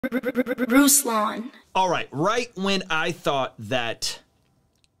Ruslan. All right, right when I thought that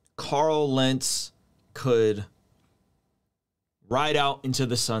Carl Lentz could ride out into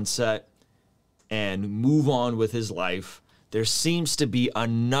the sunset and move on with his life, there seems to be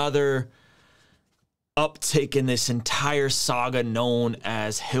another uptick in this entire saga known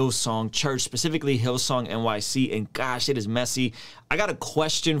as Hillsong Church, specifically Hillsong NYC, and gosh, it is messy. I got a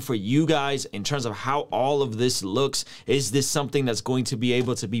question for you guys in terms of how all of this looks. Is this something that's going to be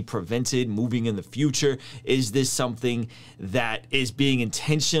able to be prevented moving in the future? Is this something that is being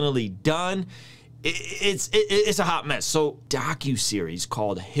intentionally done? It's a hot mess. So, Docuseries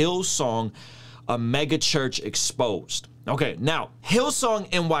called Hillsong, a mega church exposed. Okay, now, Hillsong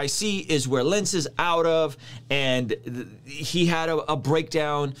NYC is where Lentz is out of, and he had a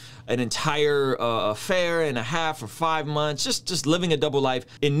breakdown, an entire affair and a half or 5 months, just living a double life.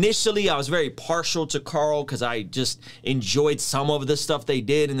 Initially, I was very partial to Carl because I just enjoyed some of the stuff they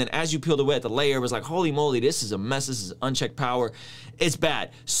did, and then as you peeled away at the layer, it was like, holy moly, this is a mess, this is unchecked power, it's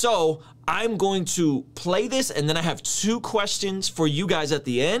bad. So, I'm going to play this, and then I have 2 questions for you guys at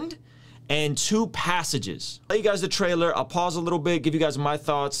the end, and 2 passages. I'll play you guys the trailer. I'll pause a little bit, give you guys my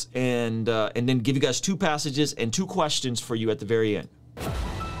thoughts, and then give you guys 2 passages and 2 questions for you at the very end.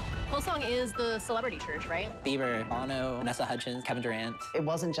 Hillsong is the celebrity church, right? Bieber, Bono, Vanessa Hudgens, Kevin Durant. It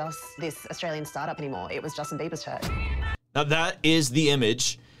wasn't just this Australian startup anymore. It was Justin Bieber's church. Now that is the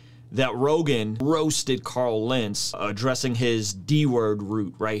image that Rogan roasted Carl Lentz, addressing his D-word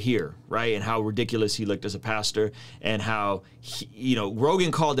root right here, right? And how ridiculous he looked as a pastor, and how,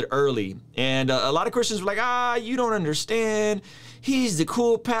 Rogan called it early. And a lot of Christians were like, you don't understand. He's the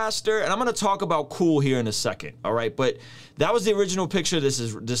cool pastor. And I'm gonna talk about cool here in a second, all right? But that was the original picture. This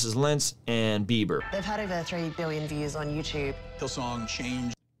is Lentz and Bieber. They've had over 3 billion views on YouTube. Hillsong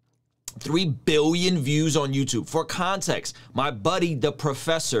changed. 3 billion views on YouTube. For context, my buddy, the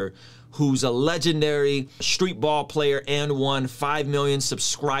professor, who's a legendary street ball player and won 5 million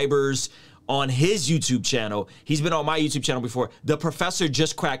subscribers on his YouTube channel. He's been on my YouTube channel before. The professor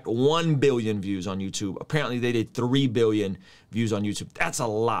just cracked 1 billion views on YouTube. Apparently they did 3 billion views on YouTube. That's a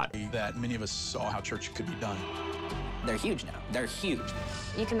lot. That many of us saw how church could be done. They're huge now. They're huge.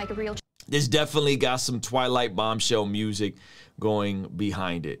 You can make a real This definitely got some Twilight Bombshell music going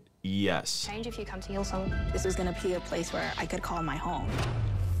behind it. Yes. change if you come to Hillsong. This was gonna be a place where I could call my home.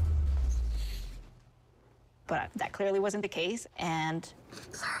 But that clearly wasn't the case, and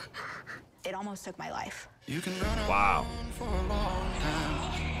it almost took my life. You can run Wow. on for a long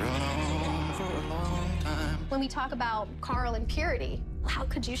time. Run on for a long time. When we talk about Carl and purity, how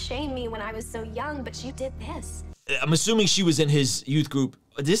could you shame me when I was so young, but you did this? I'm assuming she was in his youth group.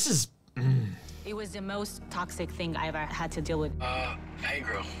 This is... It was the most toxic thing I ever had to deal with. Hey,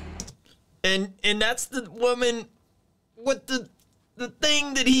 girl. And that's the woman with the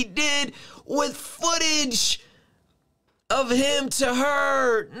thing that he did with footage of him to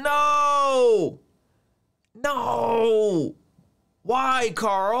her. No. No. Why,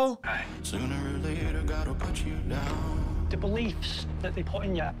 Carl? Sooner or later, gotta put you down. The beliefs that they put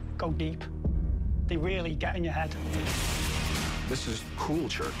in you go deep. They really get in your head. This is cool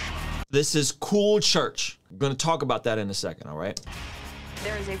church. This is cool church. I'm going to talk about that in a second, all right?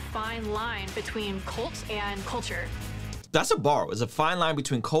 There is a fine line between cult and culture. That's a bar. There's a fine line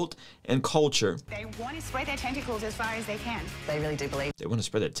between cult and culture. They want to spread their tentacles as far as they can. They really do believe They want to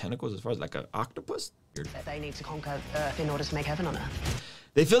spread their tentacles as far as like an octopus? that they need to conquer Earth in order to make heaven on Earth.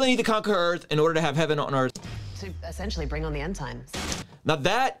 They feel they need to conquer Earth in order to have heaven on Earth. To essentially bring on the end times. Now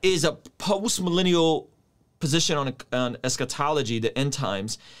that is a post-millennial position on eschatology, the end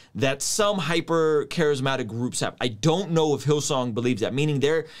times, that some hyper-charismatic groups have. I don't know if Hillsong believes that, meaning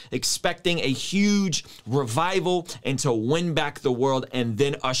they're expecting a huge revival and to win back the world and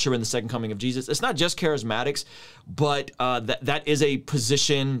then usher in the second coming of Jesus. It's not just charismatics, but that is a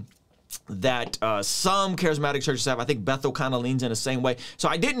position that some charismatic churches have. I think Bethel kind of leans in the same way. So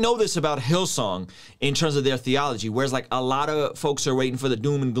I didn't know this about Hillsong in terms of their theology, whereas like a lot of folks are waiting for the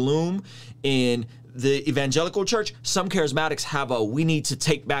doom and gloom in the evangelical church. Some charismatics have a we need to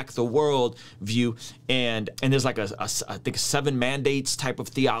take back the world view, and there's like I think 7 mandates type of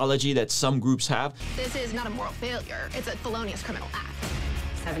theology that some groups have. This is not a moral failure. It's a felonious criminal act.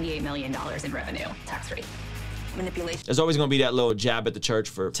 $78 million in revenue, tax-free. Manipulation There's always going to be that little jab at the church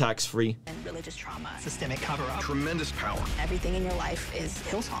for tax-free. and religious trauma. Systemic cover-up. Tremendous power. Everything in your life is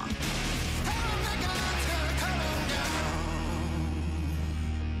Hillsong.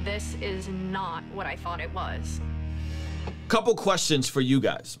 This is not what I thought it was. Couple questions for you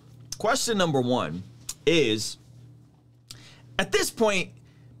guys. Question number 1 is, at this point,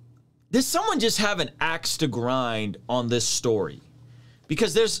 does someone just have an axe to grind on this story?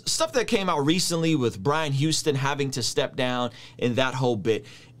 because there's stuff that came out recently with Brian Houston having to step down and that whole bit.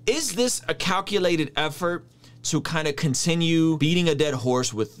 Is this a calculated effort to kind of continue beating a dead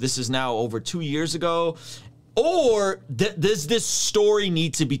horse with this is now over 2 years ago? Or does this story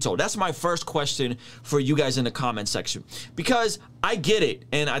need to be told? That's my first question for you guys in the comment section, because I get it,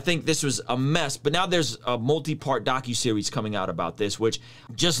 and I think this was a mess, but now there's a multi-part docuseries coming out about this, which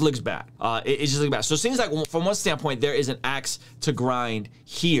just looks bad. It just looks bad. So it seems like from one standpoint, there is an axe to grind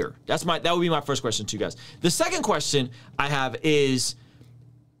here. That would be my first question to you guys. The second question I have is,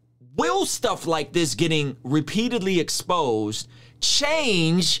 will stuff like this getting repeatedly exposed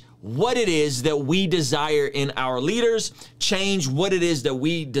change what it is that we desire in our leaders, change what it is that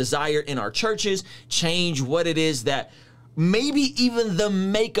we desire in our churches, change what it is that maybe even the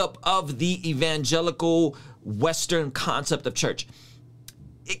makeup of the evangelical Western concept of church?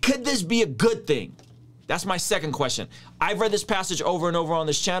 Could this be a good thing? That's my second question. I've read this passage over and over on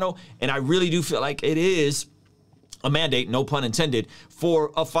this channel, and I really do feel like it is a mandate, no pun intended,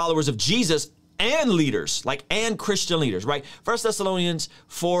 for followers of Jesus and leaders, and Christian leaders, right? 1 Thessalonians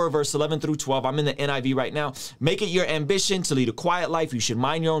 4, verse 11 through 12. I'm in the NIV right now. Make it your ambition to lead a quiet life. You should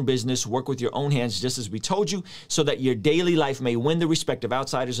mind your own business, work with your own hands, just as we told you, so that your daily life may win the respect of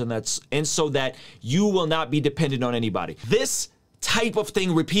outsiders, and so that you will not be dependent on anybody. This type of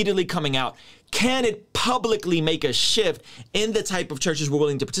thing repeatedly coming out, can it publicly make a shift in the type of churches we're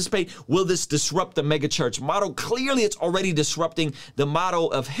willing to participate? Will this disrupt the mega church model? Clearly, it's already disrupting the model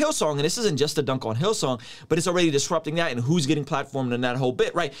of Hillsong, and this isn't just a dunk on Hillsong, but it's already disrupting that and who's getting platformed in that whole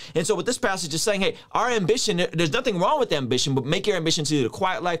bit, right? And so what this passage is saying, hey, our ambition, there's nothing wrong with ambition, but make your ambition to lead a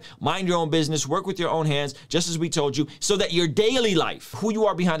quiet life, mind your own business, work with your own hands, just as we told you, so that your daily life, who you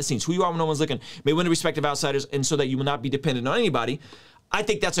are behind the scenes, who you are when no one's looking, may win the respect of outsiders, and so that you will not be dependent on anybody. I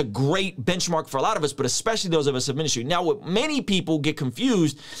think that's a great benchmark for a lot of us, but especially those of us in ministry. Now, what many people get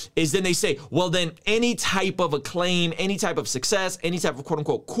confused is then they say, well, then any type of acclaim, any type of success, any type of quote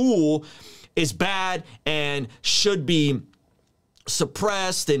unquote cool is bad and should be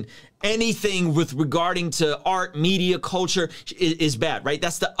suppressed, and anything with regarding to art, media, culture is bad, right?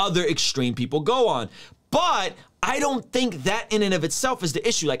 That's the other extreme people go on. But I don't think that in and of itself is the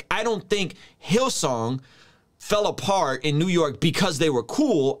issue. I don't think Hillsong fell apart in New York because they were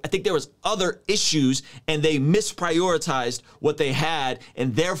cool. I think there was other issues and they misprioritized what they had,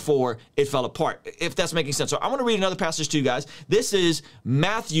 and therefore it fell apart, if that's making sense. So I want to read another passage to you guys. This is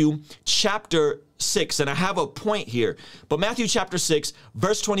Matthew chapter 6, and I have a point here, but Matthew chapter 6,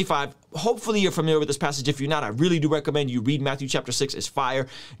 verse 25. Hopefully you're familiar with this passage. If you're not, I really do recommend you read Matthew chapter 6. It's fire.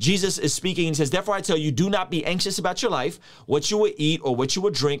 Jesus is speaking and says, therefore I tell you, do not be anxious about your life, what you will eat or what you will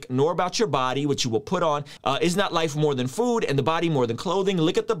drink, nor about your body, what you will put on. Is not life more than food, and the body more than clothing?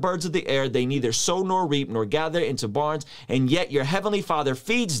 Look at the birds of the air. They neither sow nor reap nor gather into barns, and yet your heavenly Father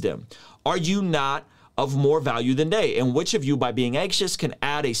feeds them. Are you not of more value than they? And which of you, by being anxious, can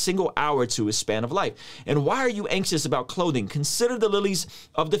add a single hour to his span of life? And why are you anxious about clothing? Consider the lilies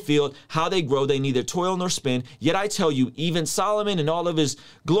of the field, how they grow. They neither toil nor spin. Yet I tell you, even Solomon in all of his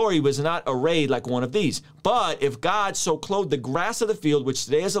glory was not arrayed like one of these. But if God so clothed the grass of the field, which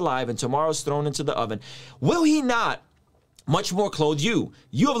today is alive and tomorrow is thrown into the oven, will he not much more clothe you?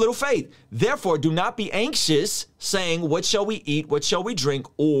 You have little faith. Therefore, do not be anxious, saying, what shall we eat? What shall we drink?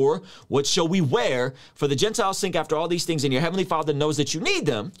 Or what shall we wear? For the Gentiles seek after all these things, and your heavenly Father knows that you need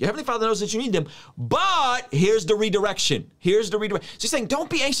them. Your heavenly Father knows that you need them. But here's the redirection. Here's the redirection. So he's saying, don't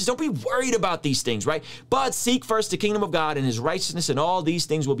be anxious. Don't be worried about these things, right? But seek first the kingdom of God and his righteousness, and all these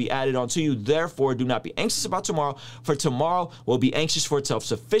things will be added unto you. Therefore, do not be anxious about tomorrow, for tomorrow will be anxious for itself.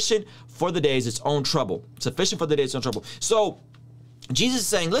 Sufficient for the day is its own trouble. Sufficient for the day is its own trouble. So Jesus is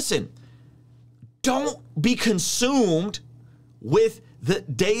saying, listen, don't be consumed with the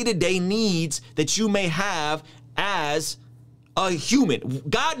day-to-day needs that you may have as a human.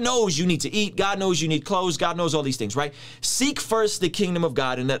 God knows you need to eat. God knows you need clothes. God knows all these things, right? Seek first the kingdom of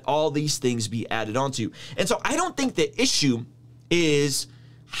God, and let all these things be added onto you. And so I don't think the issue is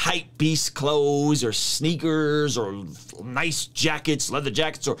hype beast clothes or sneakers or nice jackets, leather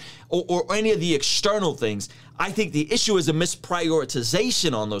jackets, or any of the external things. I think the issue is a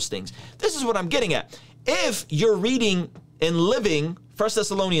misprioritization on those things. This is what I'm getting at. If you're reading and living 1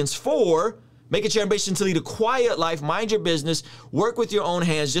 Thessalonians 4, make it your ambition to lead a quiet life, mind your business, work with your own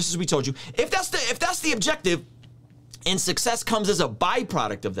hands, just as we told you. If that's the objective, and success comes as a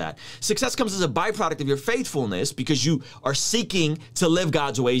byproduct of that. Success comes as a byproduct of your faithfulness because you are seeking to live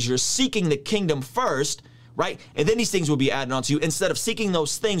God's ways. You're seeking the kingdom first, right? And then these things will be added onto you instead of seeking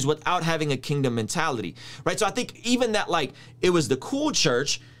those things without having a kingdom mentality, right? So I think even that, it was the cool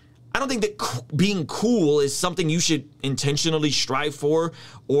church, I don't think that being cool is something you should intentionally strive for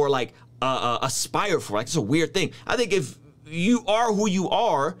or like aspire for. Like, it's a weird thing. I think if you are who you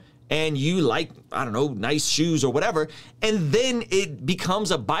are and you like, I don't know, nice shoes or whatever, and then it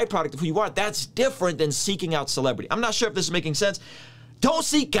becomes a byproduct of who you are, that's different than seeking out celebrity. I'm not sure if this is making sense. Don't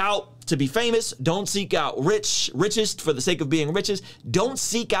seek out to be famous. Don't seek out richest for the sake of being richest. Don't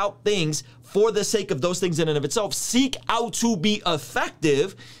seek out things for the sake of those things in and of itself. Seek out to be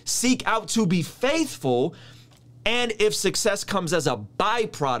effective. Seek out to be faithful. And if success comes as a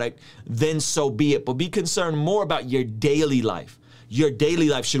byproduct, then so be it. But be concerned more about your daily life. Your daily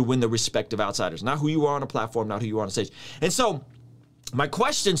life should win the respect of outsiders, not who you are on a platform, not who you are on a stage. And so my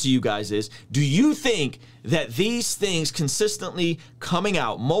question to you guys is, do you think that these things consistently coming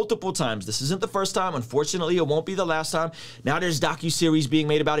out multiple times, this isn't the first time, unfortunately, it won't be the last time. Now there's docuseries being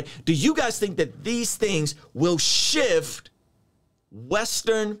made about it. Do you guys think that these things will shift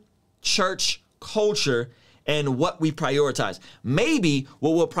Western church culture and what we prioritize? Maybe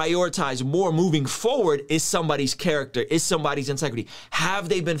what we'll prioritize more moving forward is somebody's character, is somebody's integrity. Have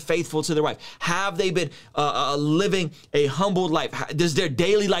they been faithful to their wife? Have they been living a humbled life? Does their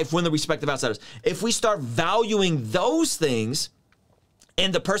daily life win the respect of outsiders? If we start valuing those things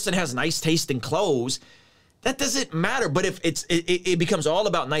and the person has nice taste in clothes, that doesn't matter. But if it becomes all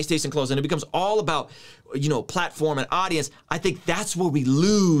about nice taste in clothes and it becomes all about, you know, platform and audience, I think that's where we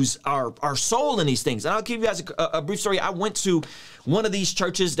lose our soul in these things. And I'll give you guys a brief story. I went to one of these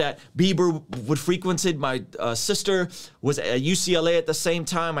churches that Bieber would frequented. My sister was at UCLA at the same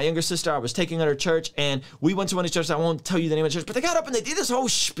time. My younger sister, I was taking her to church, and we went to one of these churches. I won't tell you the name of the church, but they got up and they did this whole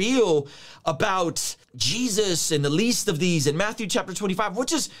spiel about Jesus and the least of these in Matthew chapter 25,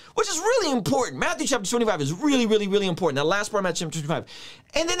 which is really important. Matthew chapter 25 is really, really, really important. The last part of Matthew chapter 25.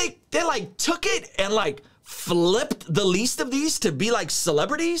 And then they like took it and like flipped the least of these to be like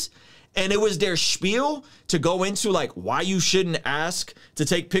celebrities. And it was their spiel to go into like why you shouldn't ask to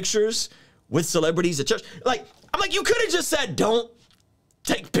take pictures with celebrities at church. Like, I'm like, you could have just said, don't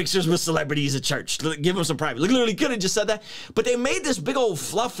take pictures with celebrities at church. Give them some private. Literally could have just said that. But they made this big old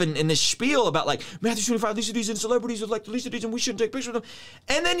fluff and this spiel about like Matthew 25, least of these and celebrities are like the least of these and we shouldn't take pictures with them.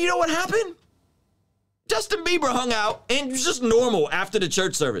 And then you know what happened? Justin Bieber hung out and it was just normal after the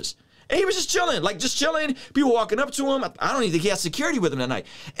church service. And he was just chilling, people walking up to him. I don't even think he had security with him that night.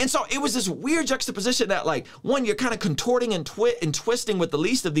 And so it was this weird juxtaposition that like, one, you're kind of contorting and twisting what the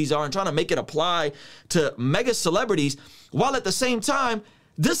least of these are and trying to make it apply to mega celebrities, while at the same time,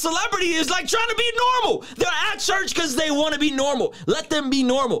 the celebrity is like trying to be normal. They're at church because they want to be normal. Let them be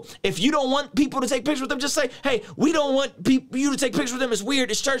normal. If you don't want people to take pictures with them, just say, hey, we don't want you to take pictures with them. It's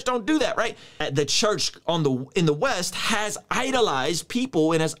weird. It's church. Don't do that, right? The church in the West has idolized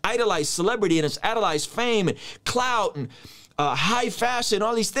people and has idolized celebrity and has idolized fame and clout and high fashion,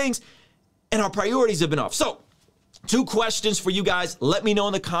 all these things. And our priorities have been off. So, 2 questions for you guys. Let me know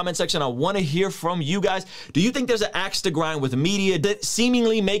in the comment section. I want to hear from you guys. Do you think there's an axe to grind with media that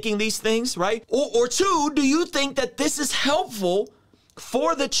seemingly making these things, right? Or 2, do you think that this is helpful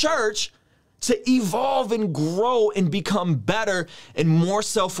for the church to evolve and grow and become better and more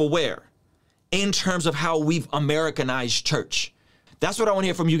self-aware in terms of how we've Americanized church? That's what I want to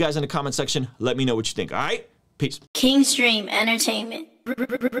hear from you guys in the comment section. Let me know what you think, all right? Peace. Kingstream Entertainment.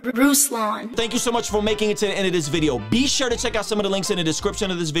 Ruslan. Thank you so much for making it to the end of this video. Be sure to check out some of the links in the description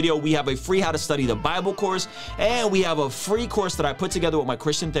of this video. We have a free How to Study the Bible course, and we have a free course that I put together with my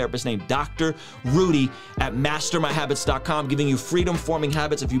Christian therapist named Dr. Rudy at mastermyhabits.com, giving you freedom-forming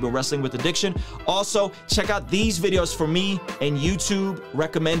habits if you've been wrestling with addiction. Also, check out these videos for me and YouTube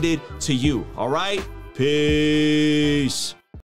recommended to you. All right? Peace.